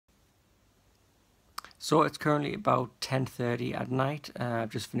So it's currently about 10:30 at night. I've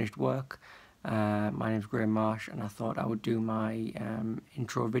just finished work. My name's Graham Marsh, and I thought I would do my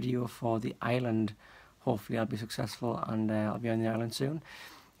intro video for the island. Hopefully I'll be successful, and I'll be on the island soon.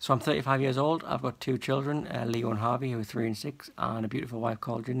 So I'm 35 years old. I've got two children, Leo and Harvey, who are 3 and 6, and a beautiful wife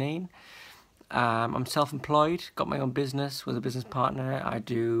called Janine. I'm self-employed, got my own business with a business partner. I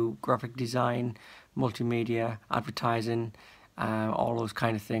do graphic design, multimedia, advertising, all those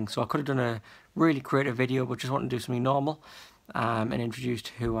kind of things. So I could have done a really creative video, but just wanted to do something normal and introduce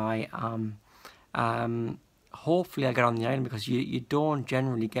who I am. Hopefully I get on the island, because you don't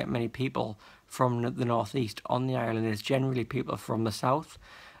generally get many people from the northeast on the island. It's generally people from the south.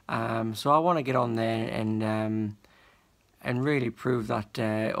 So I want to get on there and really prove that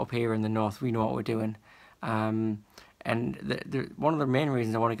up here in the north we know what we're doing. And one of the main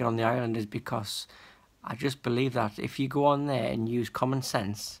reasons I want to get on the island is because I just believe that if you go on there and use common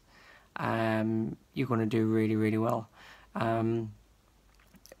sense, you're going to do really, really well. I'm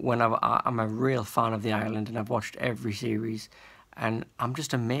a real fan of the island, and I've watched every series, and I'm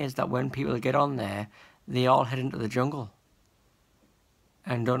just amazed that when people get on there, they all head into the jungle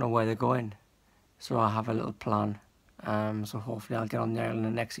and don't know where they're going. So I have a little plan. So hopefully I'll get on the island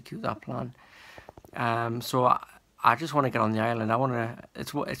and execute that plan. So I just want to get on the island.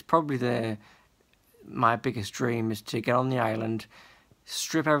 It's probably my biggest dream is to get on the island,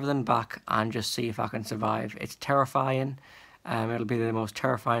 strip everything back, and just see if I can survive. It's terrifying. It'll be the most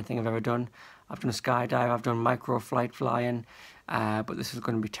terrifying thing I've ever done. I've done a skydive, I've done micro flight flying, but this is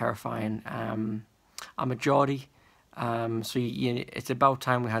going to be terrifying. I'm a Geordie, so it's about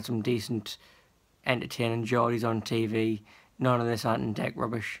time we had some decent, entertaining Geordies on TV. None of this ant and deck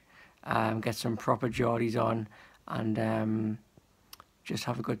rubbish. Get some proper Geordies on, and just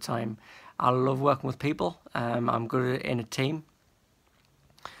have a good time. I love working with people. I'm good in a team.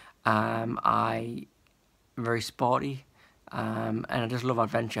 I'm very sporty, and I just love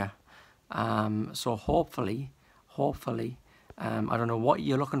adventure. So hopefully, I don't know what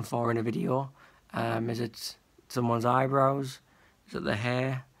you're looking for in a video. Is it someone's eyebrows? Is it the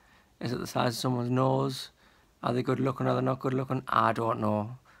hair? Is it the size of someone's nose? Are they good looking? Are they not good looking? I don't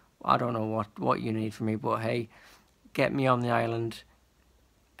know. I don't know what you need from me, but hey, get me on the island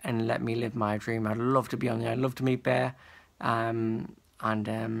and let me live my dream. I'd love to be on the island. I'd love to meet Bear, and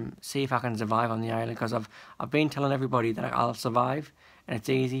see if I can survive on the island, because I've been telling everybody that I'll survive and it's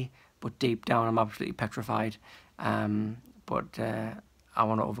easy, but deep down I'm absolutely petrified. But I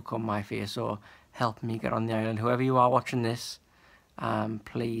want to overcome my fear, so help me get on the island. Whoever you are watching this,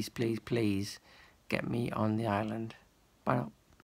 please, please, please get me on the island. Bye now.